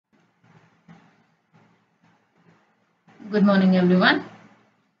Good morning, everyone.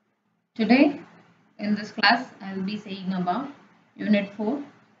 Today in this class, I will be saying about Unit 4,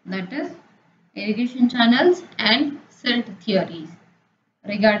 that is irrigation channels and silt theories.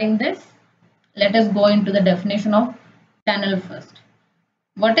 Regarding this, let us go into the definition of channel first.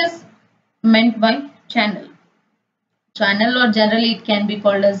 What is meant by channel? Channel, or generally it can be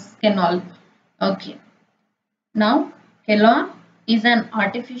called as canal. Okay. Now, canal is an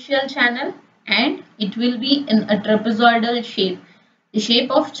artificial channel and it will be in a trapezoidal shape. The shape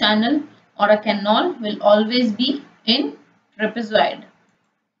of channel or a canal will always be in trapezoid.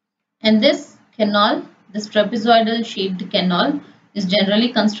 And this trapezoidal shaped canal is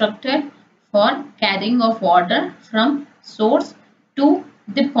generally constructed for carrying of water from source to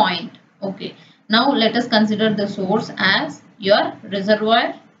the point. Okay. Now let us consider the source as your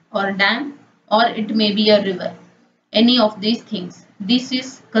reservoir or dam, or it may be a river. Any of these things. This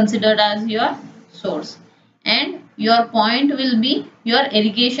is considered as your source. And your point will be your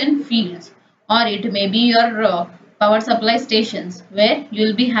irrigation fields, or it may be your power supply stations where you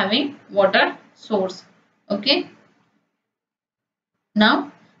will be having water source. Okay.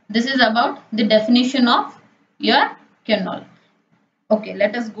 Now this is about the definition of your canal. Okay,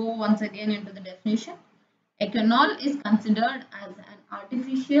 let us go once again into the definition. A canal is considered as an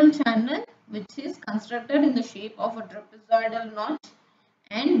artificial channel which is constructed in the shape of a trapezoidal notch,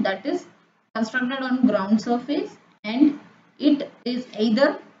 and that is constructed on ground surface, and it is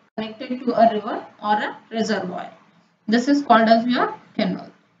either connected to a river or a reservoir. This is called as your canal.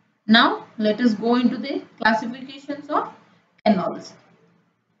 Now let us go into the classifications of canals.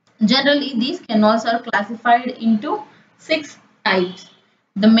 Generally, these canals are classified into 6 types.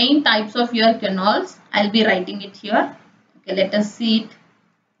 The main types of your canals, I'll be writing it here. Okay, let us see it.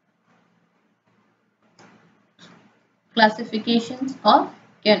 Classifications of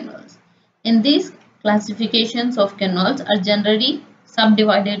canals. In these classifications of canals are generally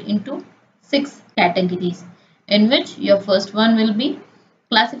subdivided into 6 categories, in which your first one will be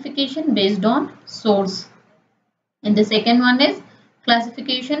classification based on source, and the second one is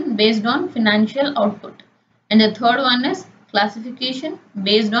classification based on financial output, and the third one is classification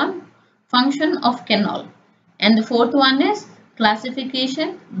based on function of canal, and the fourth one is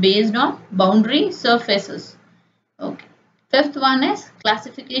classification based on boundary surfaces. Okay. Fifth one is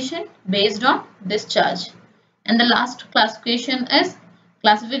classification based on discharge, and the last classification is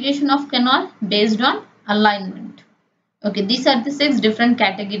classification of canal based on alignment. Okay, these are the 6 different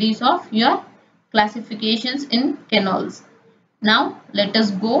categories of your classifications in canals. Now let us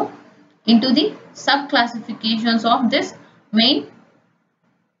go into the sub classifications of this main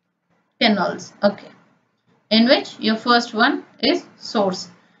canals. Okay, in which your first one is source.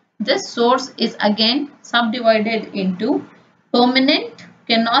 This source is again subdivided into permanent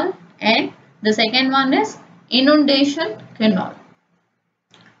canal, and the second one is inundation canal.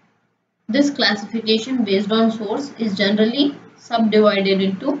 This classification based on source is generally subdivided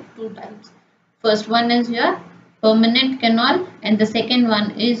into 2 types. First one is your permanent canal, and the second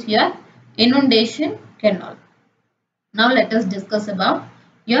one is your inundation canal. Now let us discuss about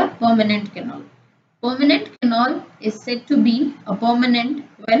your permanent canal. Permanent canal is said to be a permanent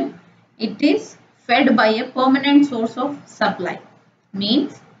when it is fed by a permanent source of supply.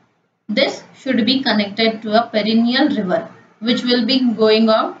 Means this should be connected to a perennial river which will be going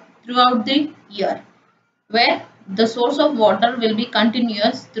out throughout the year, where the source of water will be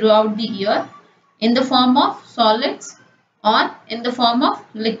continuous throughout the year in the form of solids or in the form of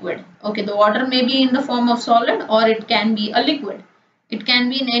liquid. Okay, the water may be in the form of solid or it can be a liquid. It can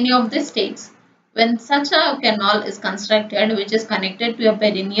be in any of the states. When such a canal is constructed which is connected to a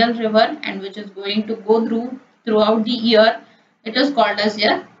perennial river and which is going to go throughout the year, it is called as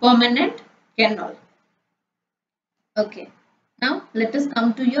a permanent canal. Okay, now let us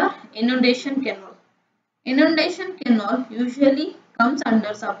come to your inundation canal. Inundation canal usually comes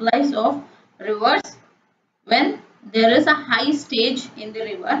under supplies of rivers when there is a high stage in the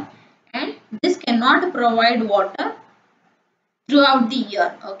river, and this cannot provide water throughout the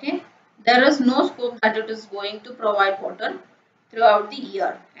year. Okay, there is no scope that it is going to provide water throughout the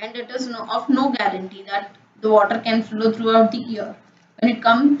year, and it is of no guarantee that the water can flow throughout the year. When it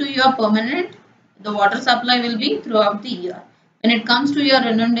comes to your permanent, the water supply will be throughout the year. When it comes to your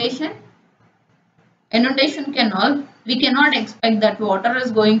inundation canal, we cannot expect that water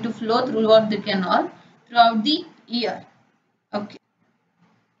is going to flow throughout the canal throughout the year. Okay.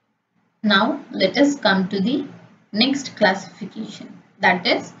 Now let us come to the next classification, that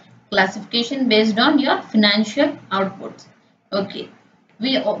is classification based on your financial outputs. Okay,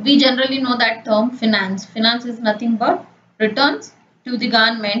 we generally know that term finance. Finance is nothing but returns to the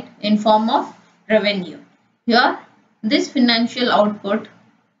government in form of revenue. Here This financial output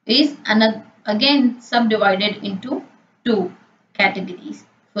is again subdivided into two categories.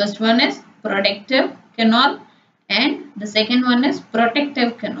 First one is productive canal and the second one is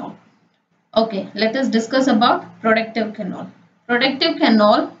protective canal. Okay, let us discuss about productive canal. Productive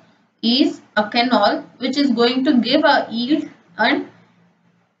canal is a canal which is going to give a yield and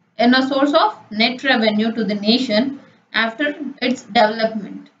a source of net revenue to the nation after its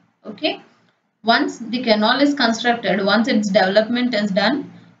development. Okay, once the canal is constructed, once its development is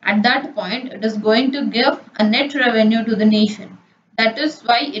done, at that point it is going to give a net revenue to the nation. That is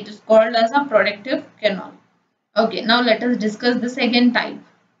why it is called as a productive canal. Okay, now let us discuss the second type.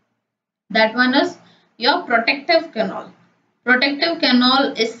 That one is your protective canal. Protective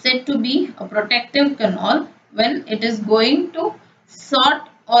canal is said to be a protective canal when it is going to sort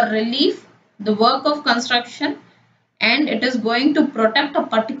or relieve the work of construction, and it is going to protect a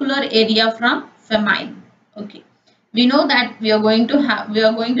particular area from famine. Okay, we know that we are going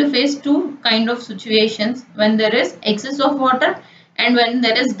to face two kind of situations: when there is excess of water and when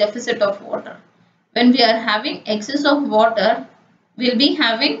there is deficit of water. When we are having excess of water, we'll be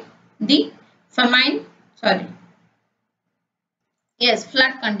having the famine,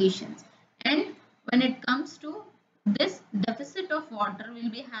 flood conditions, and when it comes to this deficit of water,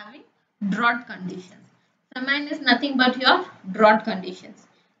 we'll be having drought conditions. Famine is nothing but your drought conditions,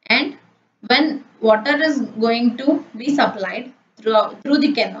 and when water is going to be supplied through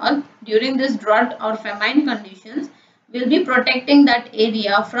the canal during this drought or famine conditions, we'll be protecting that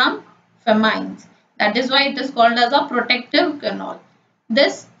area from famines. That is why it is called as a protective canal.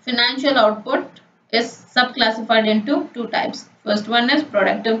 This financial output is subclassified into two types. First one is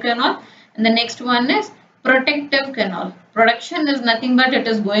productive canal and the next one is protective canal. Production is nothing but it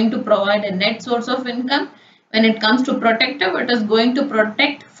is going to provide a net source of income. When it comes to protective, it is going to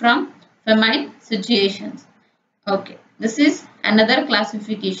protect from famine situations. Okay, this is another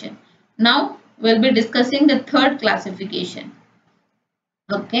classification. Now we'll be discussing the third classification.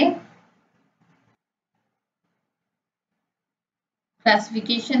 Okay,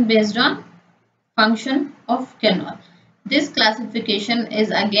 classification based on function of canal. This classification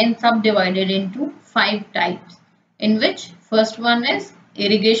is again subdivided into 5 types, in which first one is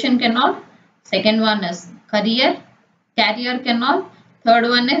irrigation canal, second one is carrier canal, third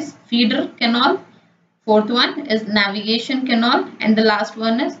one is feeder canal, fourth one is navigation canal, and the last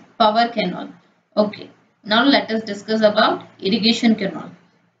one is power canal. Okay, now let us discuss about irrigation canal.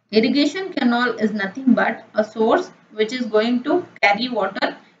 Irrigation canal is nothing but a source which is going to carry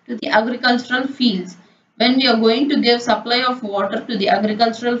water to the agricultural fields. When we are going to give supply of water to the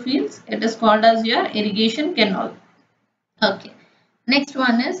agricultural fields, it is called as your irrigation canal. Okay, next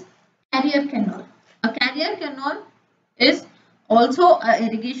one is carrier canal. A carrier canal is also an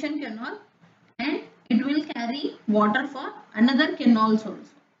irrigation canal, and it will carry water for another canals also.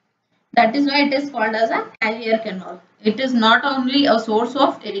 That is why it is called as a carrier canal. It is not only a source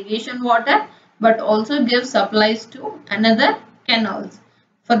of irrigation water but also gives supplies to another canals.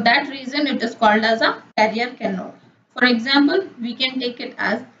 For that reason, it is called as a carrier canal. For example, we can take it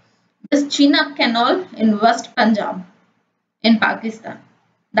as this Chenab canal in West Punjab in Pakistan.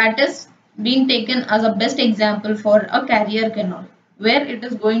 That is being taken as a best example for a carrier canal, where it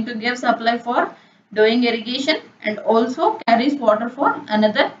is going to give supply for doing irrigation and also carries water for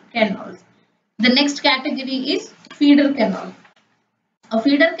another canals. The next category is feeder canal. A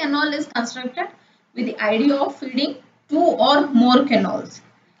feeder canal is constructed with the idea of feeding 2 or more canals.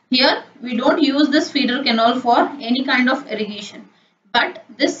 Here we don't use this feeder canal for any kind of irrigation, but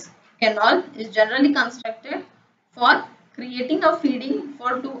this canal is generally constructed for creating a feeding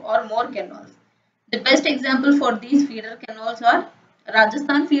for 2 or more canals. The best example for these feeder canals are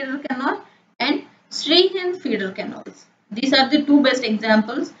Rajasthan feeder canal and Sri Hind feeder canals. These are the two best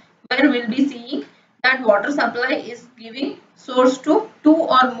examples where we'll be seeing that water supply is giving source to 2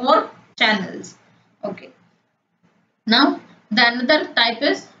 or more channels. Okay. Now the another type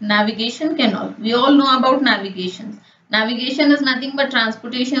is navigation canal. We all know about navigation. Navigation is nothing but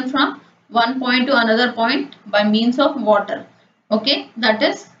transportation from one point to another point by means of water. Okay, that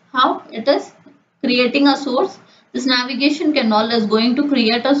is how it is creating a source. This navigation canal is going to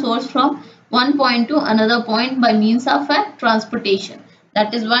create a source from one point to another point by means of a transportation.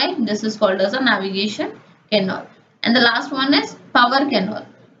 That is why this is called as a navigation canal. And the last one is power canal.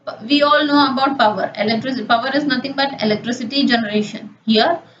 We all know about power. Electricity. Power is nothing but electricity generation.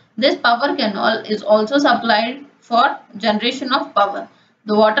 Here, this power canal is also supplied for generation of power.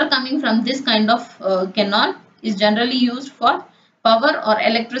 The water coming from this kind of canal is generally used for power or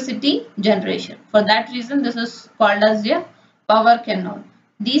electricity generation. For that reason, this is called as a power canal.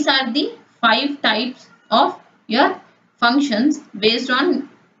 These are the 5 types of your functions based on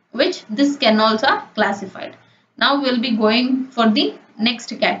which these canals are classified. Now we'll be going for the next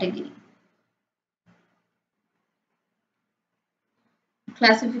category.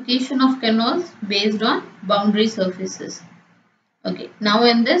 Classification of canals based on boundary surfaces. Okay, now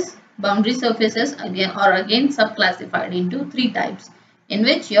in this, boundary surfaces again subclassified into three types, in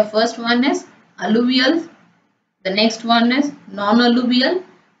which your first one is alluvial, the next one is non-alluvial,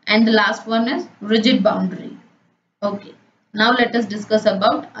 and the last one is rigid boundary. Okay, now let us discuss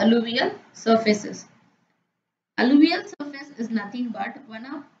about alluvial surfaces. Alluvial surface is nothing but when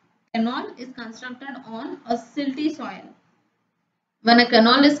a canal is constructed on a silty soil. When a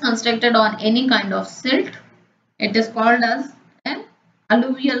canal is constructed on any kind of silt, it is called as an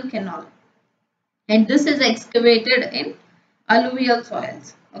alluvial canal, and this is excavated in alluvial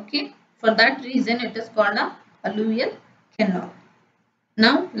soils. Okay, for that reason it is called a alluvial canal.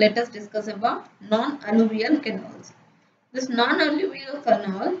 Now let us discuss about non-alluvial canals. This non-alluvial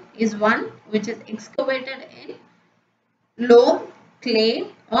canal is one which is excavated in loam, clay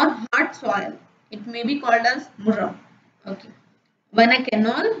or hard soil. It may be called as murram. Okay. When a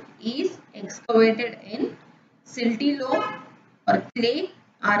canal is excavated in silty loam or clay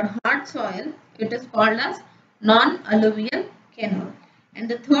or hard soil, it is called as non-alluvial canal. And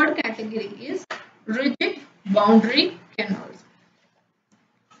the third category is rigid boundary canals.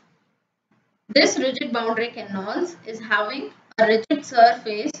 This rigid boundary canals is having a rigid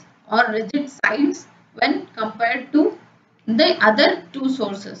surface or rigid sides when compared to the other two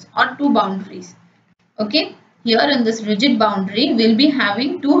sources or two boundaries. Okay, here in this rigid boundary, we'll be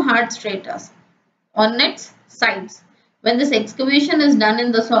having two hard stratas on its sides. When this excavation is done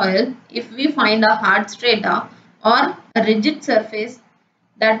in the soil, if we find a hard strata or a rigid surface,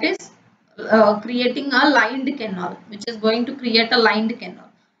 that is creating a lined canal, which is going to create a lined canal.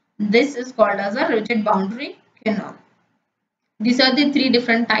 This is called as a rigid boundary canal. These are the three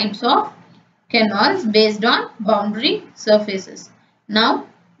different types of canals based on boundary surfaces. Now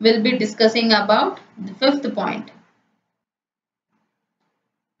we'll be discussing about the fifth point.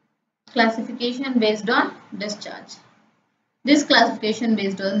 Classification based on discharge. This classification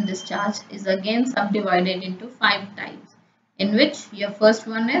based on discharge is again subdivided into 5 types, in which your first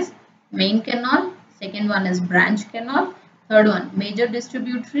one is main canal, second one is branch canal, third one major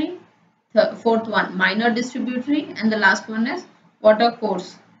distributary, fourth one minor distributary, and the last one is water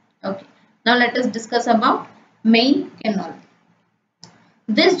course. Okay, now let us discuss about main canal.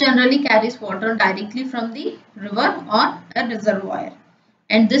 This generally carries water directly from the river or a reservoir,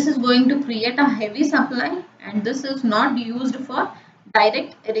 and this is going to create a heavy supply, and this is not used for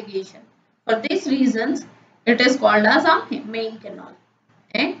direct irrigation. For these reasons, it is called as a main canal.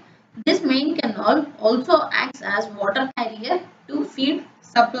 And this main canal also acts as water carrier to feed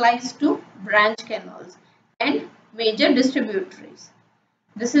supplies to branch canals and major distributaries.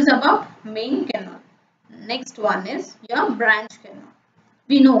 This is about main canal. Next one is your branch canal.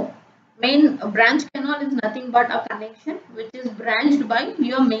 We know main branch canal is nothing but a connection which is branched by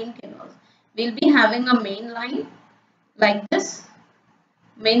your main canals. We'll be having a main line like this,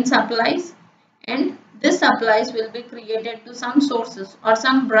 main supplies, and this supplies will be created to some sources or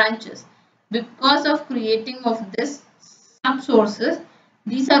some branches. Because of creating of this sub sources,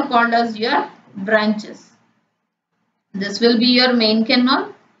 these are called as your branches. This will be your main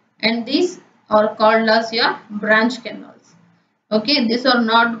canal, and these are called as your branch canals. Okay, these are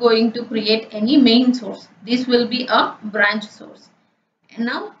not going to create any main source. This will be a branch source. And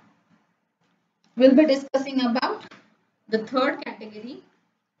now we'll be discussing about the third category.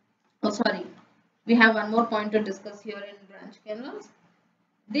 Oh, sorry, we have one more point to discuss here in branch canals.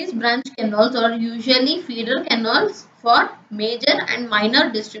 These branch canals are usually feeder canals for major and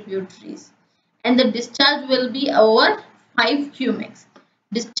minor distributaries, and the discharge will be over 5 cumecs.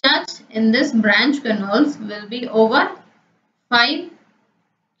 Discharge in this branch canals will be over 5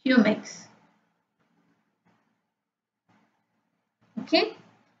 cumecs. Okay.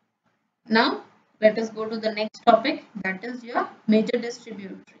 Now let us go to the next topic, that is your major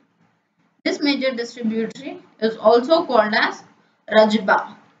distributary. This major distributary is also called as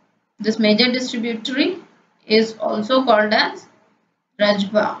Rajba. This major distributary is also called as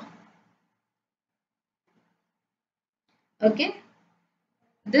Rajba. Okay.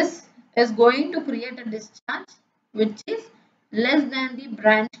 This is going to create a discharge which is less than the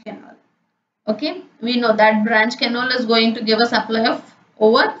branch canal. Okay. We know that branch canal is going to give a supply of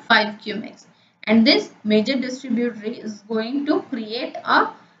over 5 cumecs. And this major distributary is going to create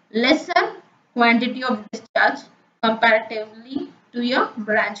a lesser quantity of discharge comparatively to your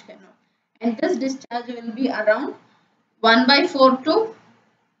branch canal. And this discharge will be around 1/4 to,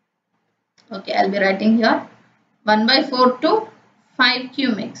 okay, I'll be writing here 1 by 4 to 5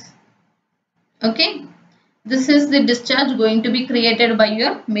 cubics. Okay. This is the discharge going to be created by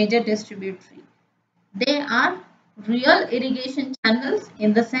your major distributary. They are real irrigation channels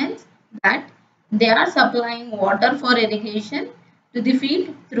in the sense that they are supplying water for irrigation to the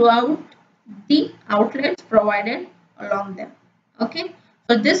field throughout the outlets provided along them. Okay.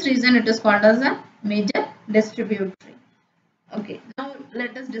 For this reason it is called as a major distributary. Okay. Now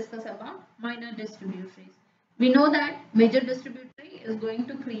let us discuss about minor distributaries. We know that major distributary is going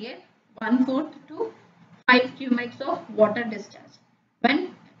to create 1/4 to 5 cubics of water discharge.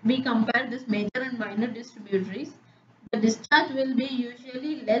 When we compare this major and minor distributaries, the discharge will be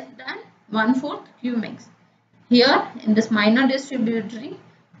usually less than 1/4 cubics. Here in this minor distributary,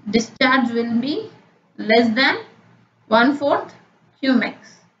 discharge will be less than 1/4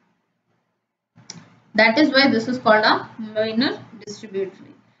 cubics. That is why this is called a minor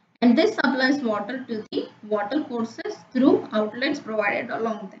distributary. And this supplies water to the water courses through outlets provided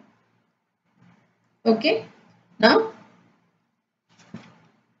along them. Okay. Now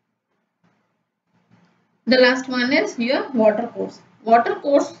the last one is your water course. Water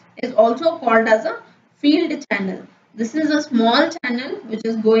course is also called as a field channel. This is a small channel which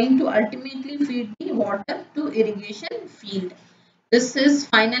is going to ultimately feed the water to irrigation field. This is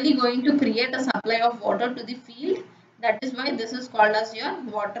finally going to create a supply of water to the field. That is why this is called as your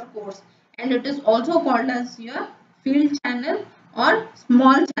water course, and it is also called as your field channel or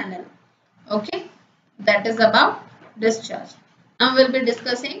small channel. Okay, that is about discharge. Now we'll be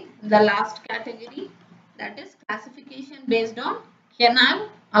discussing the last category, that is classification based on canal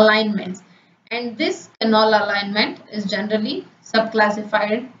alignments. And this canal alignment is generally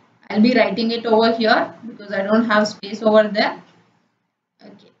subclassified. I'll be writing it over here because I don't have space over there.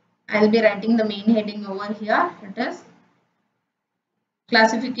 Okay, I'll be writing the main heading over here. It is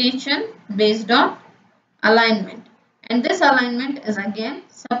classification based on alignment, and this alignment is again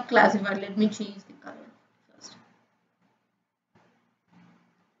subclassified. Let me change the color first.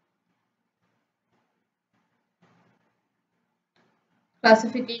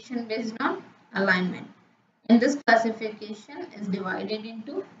 Classification based on alignment, and this classification is divided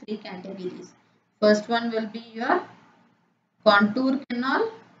into three categories. First one will be your contour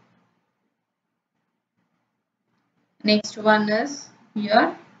canal. Next one is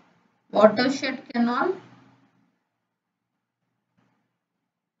your watershed canal,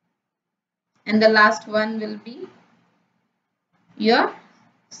 and the last one will be your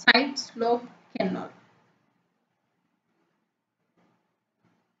side slope canal.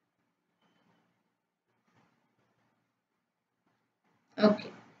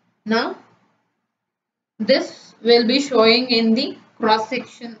 Okay, now this will be showing in the cross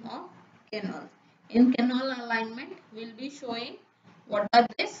section of canals. In canal alignment, we'll be showing what are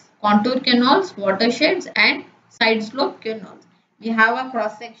these contour canals, watersheds, and side slope canals. We have a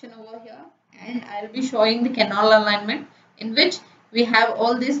cross section over here, and I'll be showing the canal alignment in which we have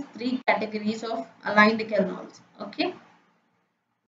all these three categories of aligned canals. Okay.